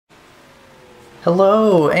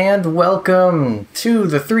Hello and welcome to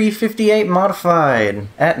the 358 Modified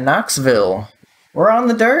at Knoxville. We're on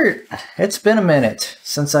the dirt. It's been a minute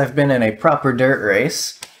since I've been in a proper dirt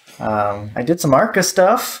race. I did some ARCA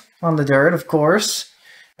stuff on the dirt, of course,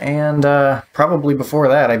 and probably before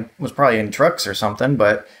that I was probably in trucks or something,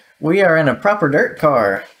 but we are in a proper dirt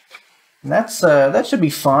car. And that should be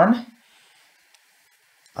fun.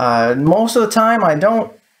 Most of the time I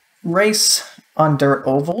don't race on dirt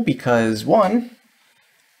oval because, one,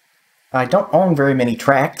 I don't own very many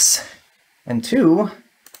tracks, and two,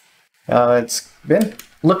 it's been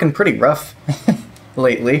looking pretty rough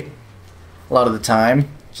lately. A lot of the time,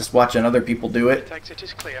 just watching other people do it.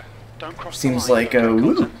 Seems like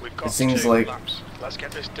it seems like let's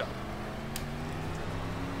get this done.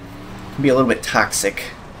 Can be a little bit toxic,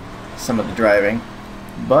 some of the driving,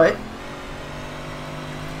 but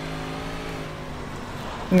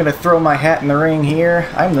I'm going to throw my hat in the ring here.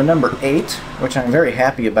 I'm the number 8, which I'm very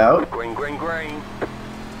happy about. Green.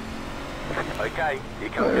 Okay, here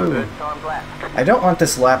comes your third time lap. I don't want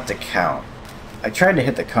this lap to count. I tried to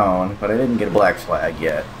hit the cone, but I didn't get a black flag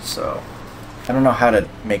yet, so I don't know how to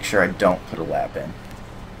make sure I don't put a lap in.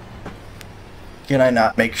 Can I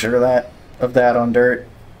not make sure of that on dirt?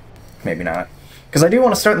 Maybe not. Because I do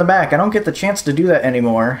want to start in the back. I don't get the chance to do that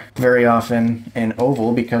anymore very often in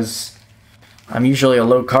oval because I'm usually a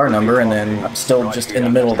low car number, and then I'm still just in the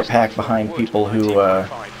middle of the pack behind people who, oh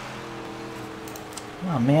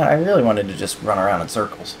man, I really wanted to just run around in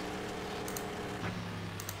circles.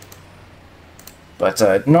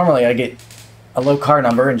 But normally I get a low car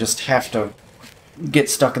number and just have to get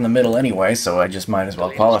stuck in the middle anyway, so I just might as well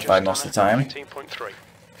qualify most of the time.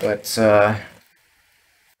 But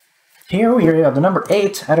here we have the number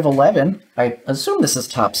 8 out of 11. I assume this is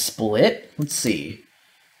top split. Let's see.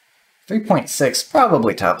 3.6,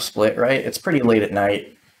 probably top split, right? It's pretty late at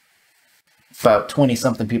night. About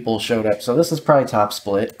 20-something people showed up, so this is probably top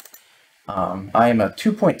split. I am a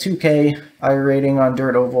 2.2K iRating on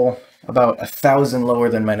dirt oval, about 1,000 lower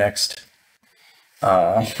than my next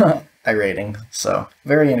iRating, so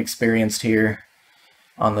very inexperienced here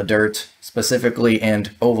on the dirt, specifically in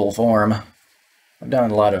oval form. I've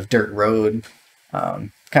done a lot of dirt road,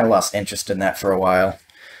 kind of lost interest in that for a while.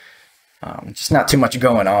 Just not too much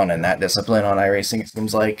going on in that discipline on iRacing, it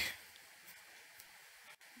seems like.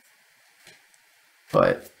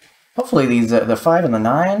 But hopefully these the 5 and the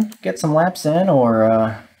 9 get some laps in,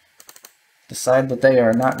 or decide that they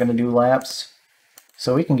are not going to do laps,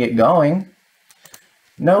 so we can get going.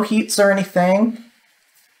 No heats or anything,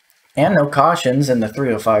 and no cautions in the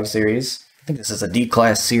 305 series. I think this is a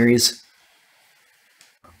D-class series.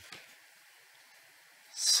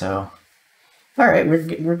 So, alright,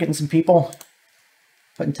 we're getting some people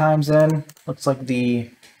putting times in. Looks like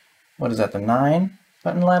what is that, the 9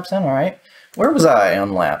 putting laps in? Alright. Where was I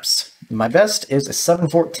on laps? My best is a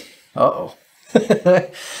 7:14. Uh-oh.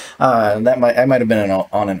 I might have been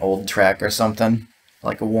on an old track or something.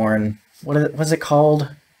 Like a worn, what's it called?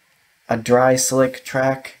 A dry slick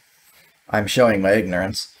track? I'm showing my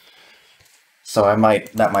ignorance. So that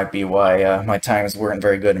might be why my times weren't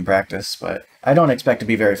very good in practice, but I don't expect to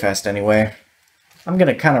be very fast anyway. I'm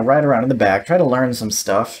going to kind of ride around in the back, try to learn some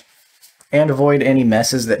stuff, and avoid any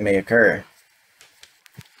messes that may occur.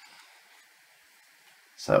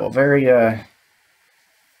 So, very,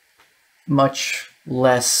 much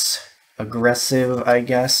less aggressive, I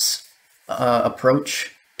guess,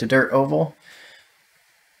 approach to dirt oval.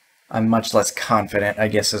 I'm much less confident, I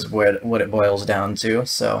guess, is what it boils down to,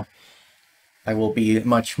 so I will be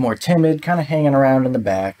much more timid, kind of hanging around in the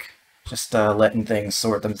back, just letting things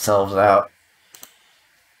sort themselves out.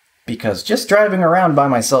 Because just driving around by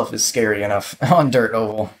myself is scary enough on dirt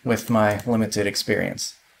oval with my limited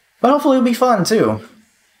experience. But hopefully it'll be fun, too.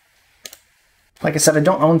 Like I said, I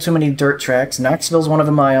don't own too many dirt tracks. Knoxville's one of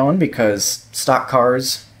them I own because stock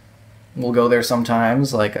cars will go there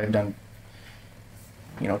sometimes. Like I've done,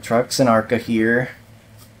 trucks and ARCA here.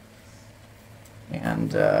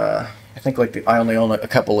 And I think I only own a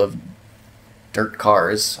couple of dirt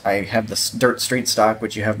cars. I have this dirt street stock,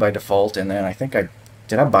 which you have by default, and then I think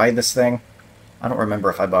did I buy this thing? I don't remember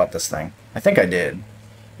if I bought this thing. I think I did.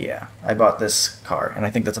 Yeah, I bought this car, and I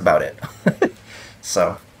think that's about it.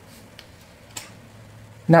 So,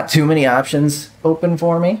 not too many options open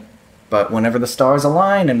for me, but whenever the stars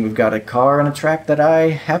align and we've got a car and a track that I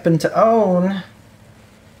happen to own,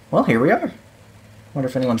 well, here we are. Wonder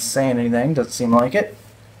if anyone's saying anything. Doesn't seem like it.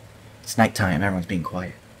 It's nighttime. Everyone's being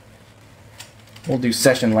quiet. We'll do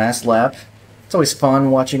session last lap. It's always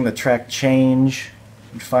fun watching the track change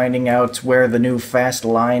and finding out where the new fast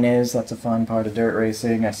line is. That's a fun part of dirt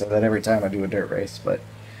racing. I say that every time I do a dirt race, but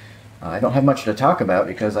I don't have much to talk about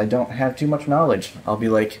because I don't have too much knowledge. I'll be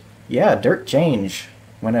like, yeah, dirt change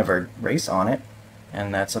whenever, race on it.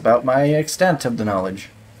 And that's about my extent of the knowledge.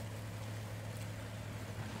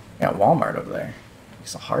 Got Walmart over there.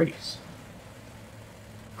 It's a Hardee's.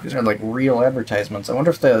 These are like real advertisements. I wonder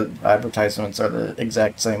if the advertisements are the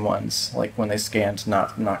exact same ones, like when they scanned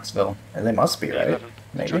Knoxville. And they must be, right? 11.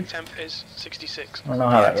 Maybe. Track temp is 66. I don't know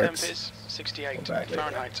how that temp works. is 68 Go back later.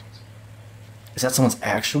 Fahrenheit. Is that someone's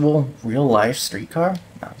actual, real-life streetcar?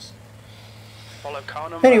 Nice. Follow car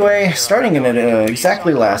number. Anyway, starting in at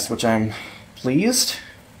exactly last, which I'm pleased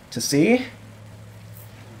to see.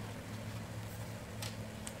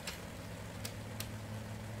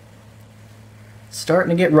 Starting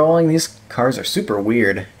to get rolling. These cars are super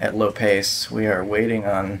weird at low pace. We are waiting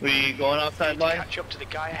on We going outside line? Catch up to the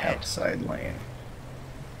guy ahead. outside lane.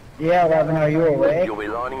 Yeah, 11, are you awake? You'll be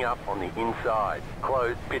lining up on the inside.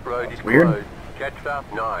 Closed. Pit road is Weird. closed. Catcher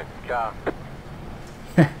 9. Car.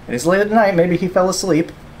 It is late at night. Maybe he fell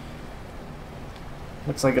asleep.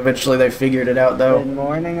 Looks like eventually they figured it out, Good though.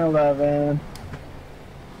 morning, 11.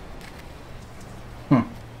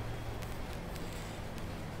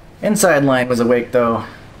 Inside line was awake, though.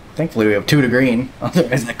 Thankfully, we have 2 to green.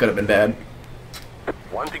 Otherwise, that could have been bad.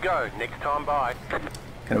 1 to go. Next time by. Could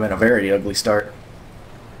have been a very ugly start.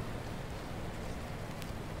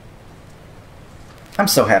 I'm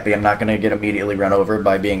so happy I'm not going to get immediately run over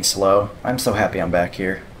by being slow. I'm so happy I'm back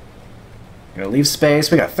here. Gonna leave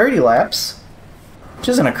space. We got 30 laps, which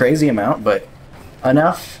isn't a crazy amount, but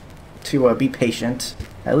enough to be patient.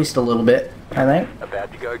 At least a little bit, I think.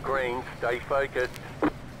 About to go green. Stay focused.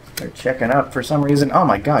 They're checking up for some reason. Oh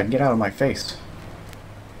my god, get out of my face.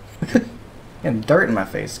 Getting dirt in my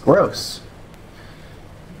face. Gross.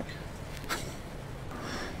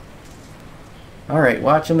 Alright,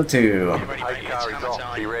 watching the 2. Ready, Pace mate, it's car is hammer off.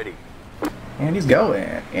 time. Be ready. And he's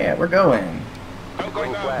going. Yeah, we're going. Go, go,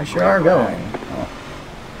 Green go. flag. We sure are going. Oh.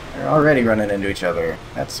 They're already running into each other.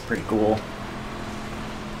 That's pretty cool.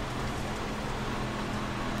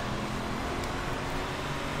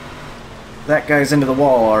 That guy's into the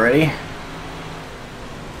wall already.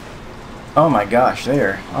 Oh my gosh,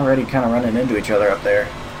 they're already kind of running into each other up there.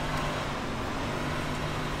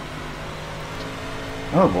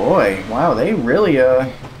 Oh boy, wow, they really,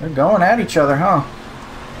 they're going at each other, huh?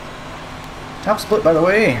 Top split, by the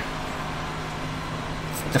way.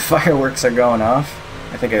 The fireworks are going off.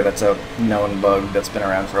 I think that's a known bug that's been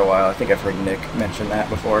around for a while. I think I've heard Nick mention that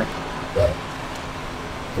before.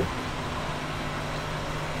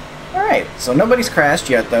 Alright, so nobody's crashed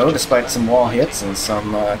yet, though, despite some wall hits and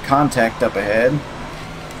some contact up ahead.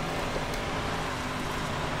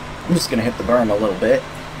 I'm just going to hit the berm a little bit.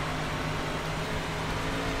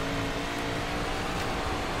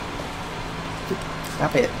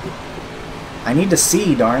 Stop it. I need to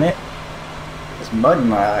see, darn it. There's mud in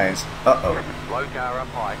my eyes. Uh-oh. Low car up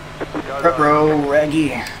high. Go Front low. row, Reggie.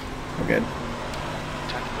 We're good.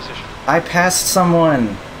 Take position. I passed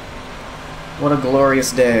someone. What a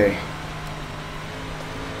glorious day.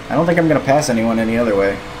 I don't think I'm going to pass anyone any other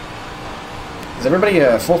way. Is everybody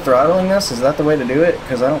full throttling this? Is that the way to do it?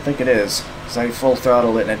 Because I don't think it is. Because I full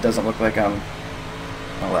throttled it and it doesn't look like I'm...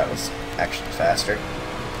 Oh, that was actually faster.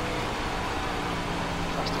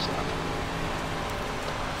 Fastest lap.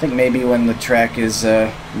 I think maybe when the track is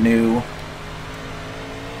new,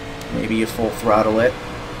 maybe you full throttle it.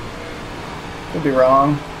 Could be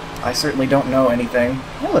wrong. I certainly don't know anything.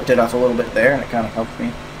 I lifted off a little bit there and it kind of helped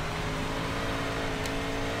me.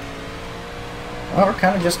 Well, we're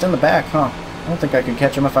kind of just in the back, huh? I don't think I could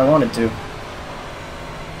catch them if I wanted to.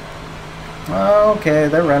 Okay,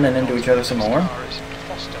 they're running into each other some more. Car is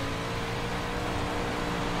Foster.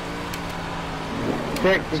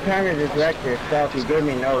 Dick, you kind of just wrecked yourself. You gave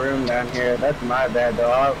me no room down here. That's my bad,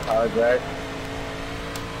 though. I'll apologize.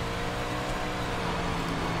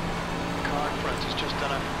 The car in front has just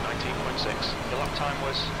done a 19.6. The lap time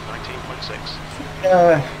was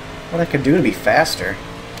 19.6. What I could do to be faster.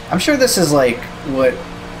 I'm sure this is like what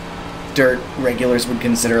dirt regulars would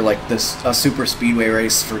consider like this a super speedway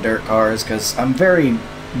race for dirt cars, because I'm very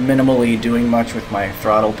minimally doing much with my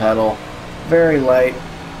throttle pedal. Very light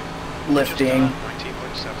lifting,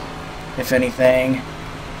 19.7. if anything.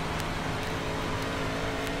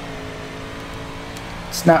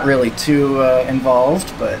 It's not really too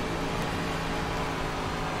involved, but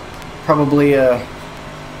probably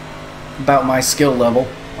about my skill level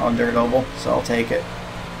on dirt oval, so I'll take it.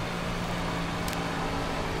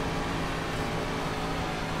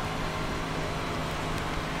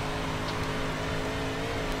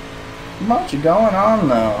 Much going on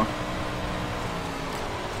though.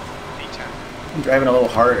 D10. I'm driving a little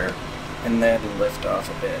harder and then lift off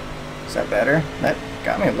a bit. Is that better? That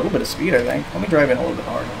got me a little bit of speed, I think. Let me drive in a little bit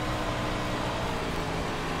harder.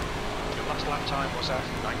 Your last lap time was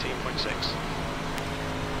 19.6.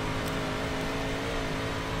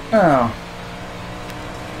 Oh.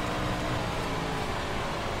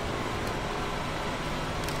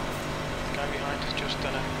 The guy behind has just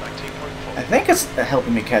done a 19.4. I think it's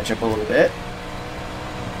helping me catch up a little bit.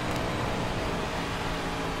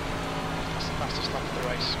 That's the fastest lap of the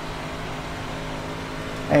race.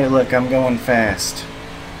 Hey, look, I'm going fast.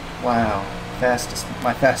 Wow.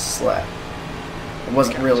 My fastest lap. It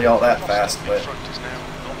wasn't really all that fast, In but front is now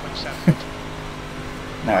 0.7.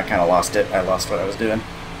 now I kind of lost it. I lost what I was doing.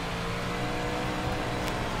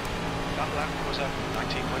 That lap was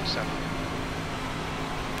 19.7.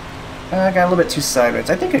 I got a little bit too sideways.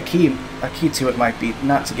 I think a key to it might be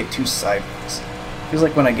not to get too sideways. Feels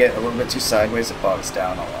like when I get a little bit too sideways, it bogs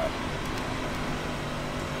down a lot.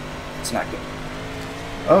 It's not good.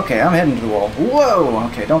 Okay, I'm heading to the wall. Whoa!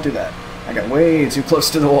 Okay, don't do that. I got way too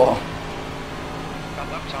close to the wall. That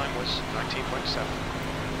lap time was 19.7.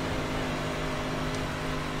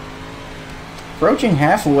 Approaching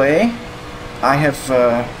halfway. I have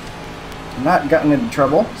not gotten into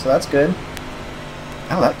trouble, so that's good.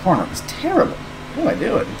 Oh, that corner was terrible. What am I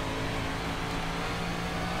doing?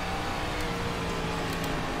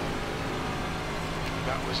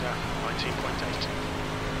 That was 19.8.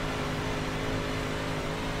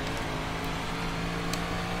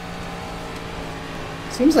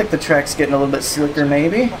 Seems like the track's getting a little bit slicker,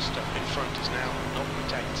 maybe. Foster in front is now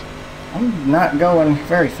 0.8. I'm not going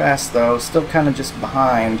very fast, though. Still kind of just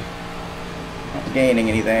behind. Not gaining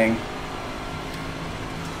anything.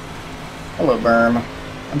 Hello, berm.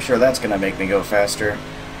 I'm sure that's going to make me go faster.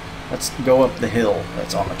 Let's go up the hill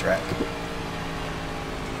that's on the track.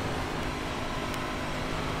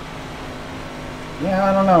 Yeah,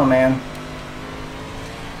 I don't know, man.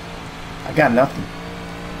 I got nothing.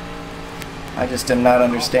 I just am not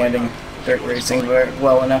understanding dirt racing very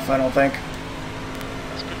well enough, I don't think.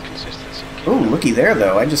 That's good consistency. Ooh, looky there,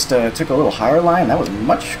 though. I just took a little higher line. That was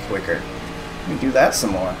much quicker. Let me do that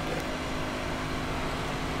some more.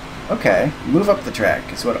 Okay, move up the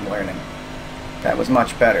track is what I'm learning. That was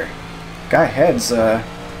much better. Guy ahead's, I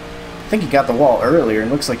think he got the wall earlier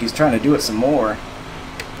and looks like he's trying to do it some more.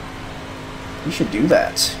 You should do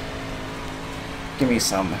that. Give me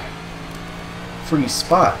some free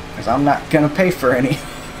spot, because I'm not going to pay for any.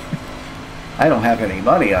 I don't have any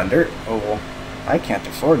money on dirt oval. I can't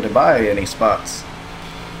afford to buy any spots.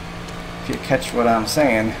 If you catch what I'm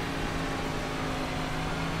saying.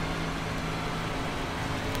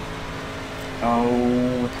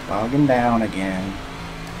 Oh, it's bogging down again.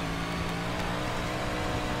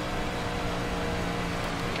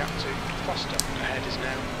 Gap to Foster ahead is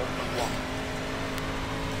now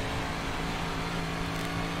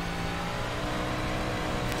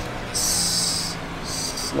 1.1.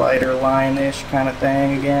 Slider line-ish kind of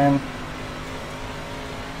thing again.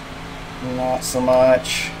 Not so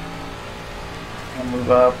much. I'll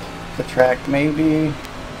move up the track maybe.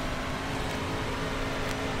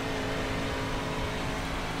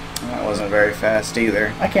 That wasn't very fast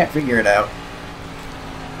either. I can't figure it out.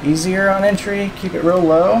 Easier on entry, keep it real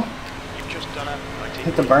low. You've just done a 19.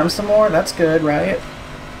 Hit the berm some more, that's good, right?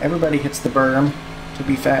 Everybody hits the berm to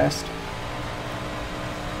be fast.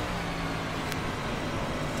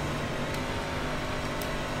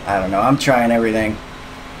 I don't know, I'm trying everything.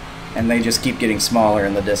 And they just keep getting smaller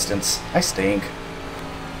in the distance. I stink.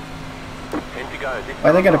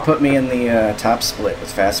 Why they gotta put me in the top split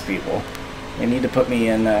with fast people? They need to put me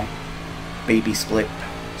in baby split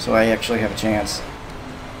so I actually have a chance.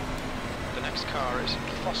 The next car is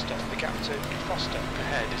Foster. The gap to Foster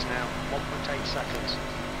ahead is now 1.8 seconds.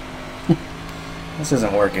 This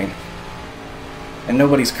isn't working. And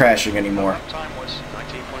nobody's crashing anymore. Lap time was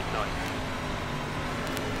 19.9.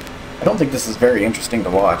 I don't think this is very interesting to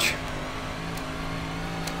watch.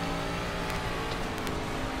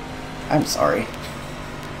 I'm sorry.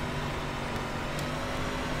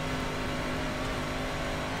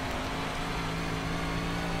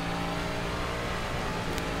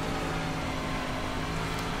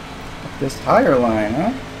 This higher line,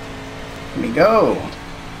 huh? Let me go.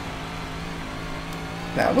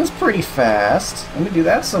 That was pretty fast. Let me do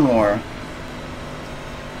that some more.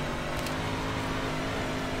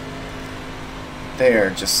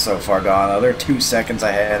 They're just so far gone, though. They're 2 seconds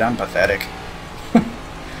ahead. I'm pathetic.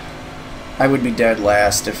 I would be dead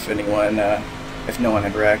last if anyone, if no one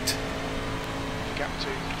had wrecked. Gap to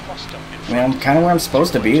Foster. I mean, I'm kind of where I'm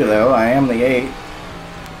supposed to be, though. I am the 8.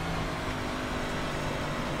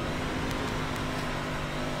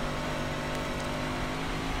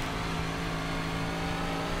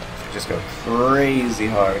 just go crazy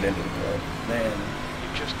hard into the cliff. Then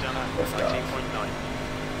You've just done a lift off. 19.9.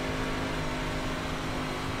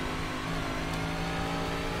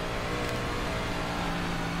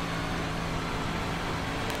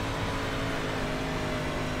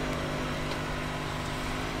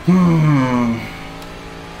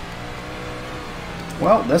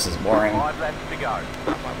 Well, this is boring. 5 laps to go.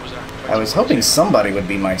 That was a I was hoping somebody would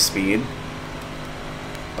be my speed,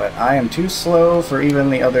 but I am too slow for even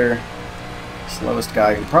the other slowest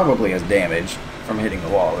guy who probably has damage from hitting the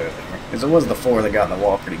wall earlier. Because it was the 4 that got in the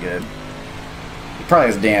wall pretty good. He probably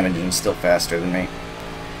has damage and is still faster than me.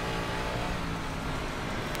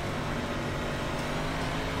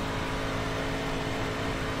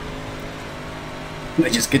 They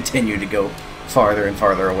just continue to go farther and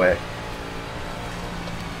farther away.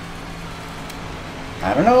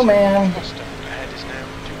 I don't know, man. Foster ahead is now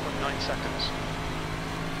 2.9 seconds.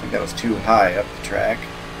 I think that was too high up the track.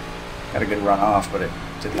 Got a good run off, but it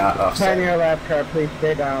did not offset. Turn your lap car, please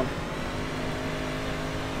stay down.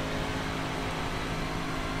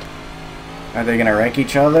 Are they gonna wreck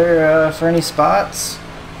each other for any spots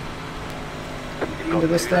into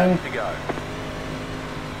this thing? To go.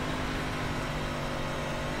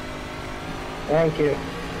 Thank you.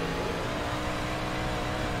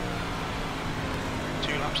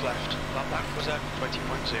 2 laps left. That lap was at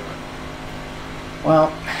 20.0.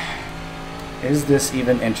 Well, is this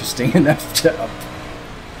even interesting enough to up?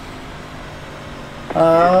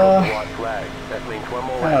 White flag. That means one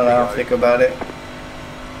more I don't know, lap to go. think about it.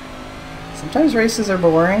 Sometimes races are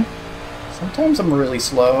boring. Sometimes I'm really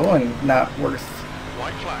slow and not worth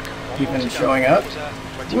White flag. One even more to go. showing up. That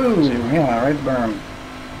was at Woo, 20.0. yeah, right berm.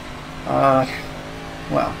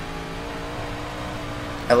 Well.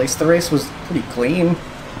 At least the race was pretty clean.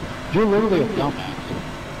 You're literally a dumbass.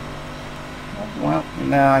 Well,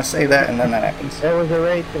 no, I say that and then that happens. There was a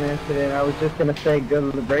racing incident. I was just gonna say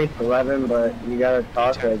good race 11, but you gotta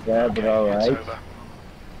talk like that, but It's alright. over.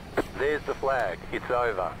 There's the flag. It's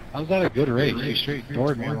over. How's that a good race? You straight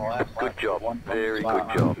ignored me on the last Good job. Very good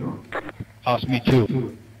job. Cost me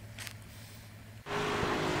 2.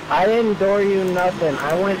 I didn't door you nothing.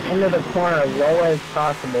 I went into the corner low as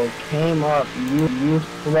possible, came up, you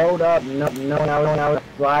slowed up, no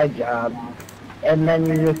slide job, and then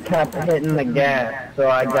you just kept hitting the gas, so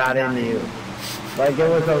I got into you. Like it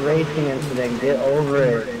was a racing incident, get over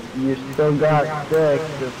it. You still got 6,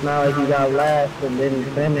 it's not like you got last and didn't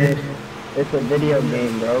finish. It's a video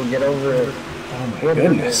game, bro, get over it. Oh my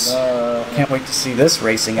goodness. Can't wait to see this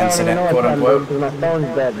racing incident, quote unquote. My phone's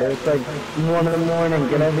dead, but it's like 1 in the morning,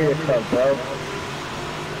 get over yourself, bro.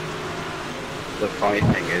 The funny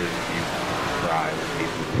thing is, you cry when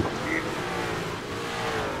people beat you.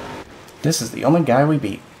 This is the only guy we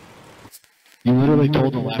beat. You literally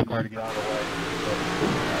told the lap car to get out of the way.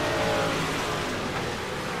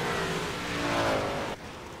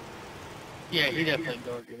 Yeah, he definitely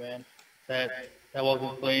ignored you, man. That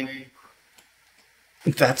wasn't clean.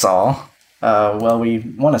 That's all. Well, we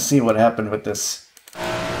want to see what happened with this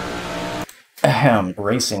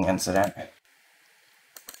racing incident.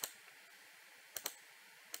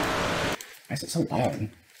 Why is it so loud?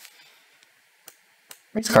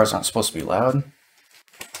 Race cars aren't supposed to be loud.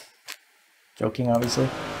 Joking, obviously.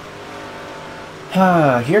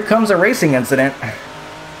 Here comes a racing incident.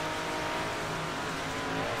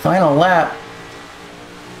 Final lap.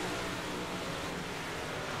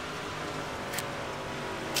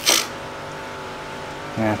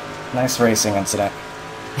 Yeah, nice racing incident.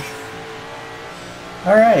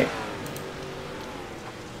 Alright.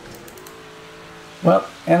 Well,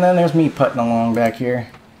 and then there's me putting along back here.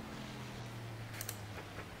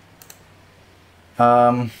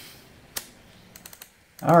 Alright,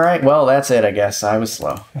 well, that's it, I guess. I was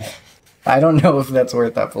slow. I don't know if that's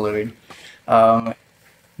worth uploading.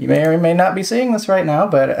 You may or may not be seeing this right now,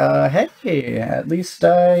 but hey, at least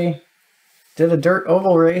I did a dirt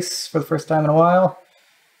oval race for the first time in a while.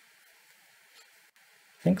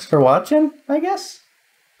 Thanks for watching, I guess?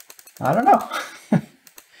 I don't know.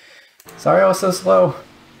 Sorry I was so slow.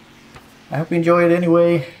 I hope you enjoyed it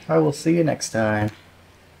anyway. I will see you next time.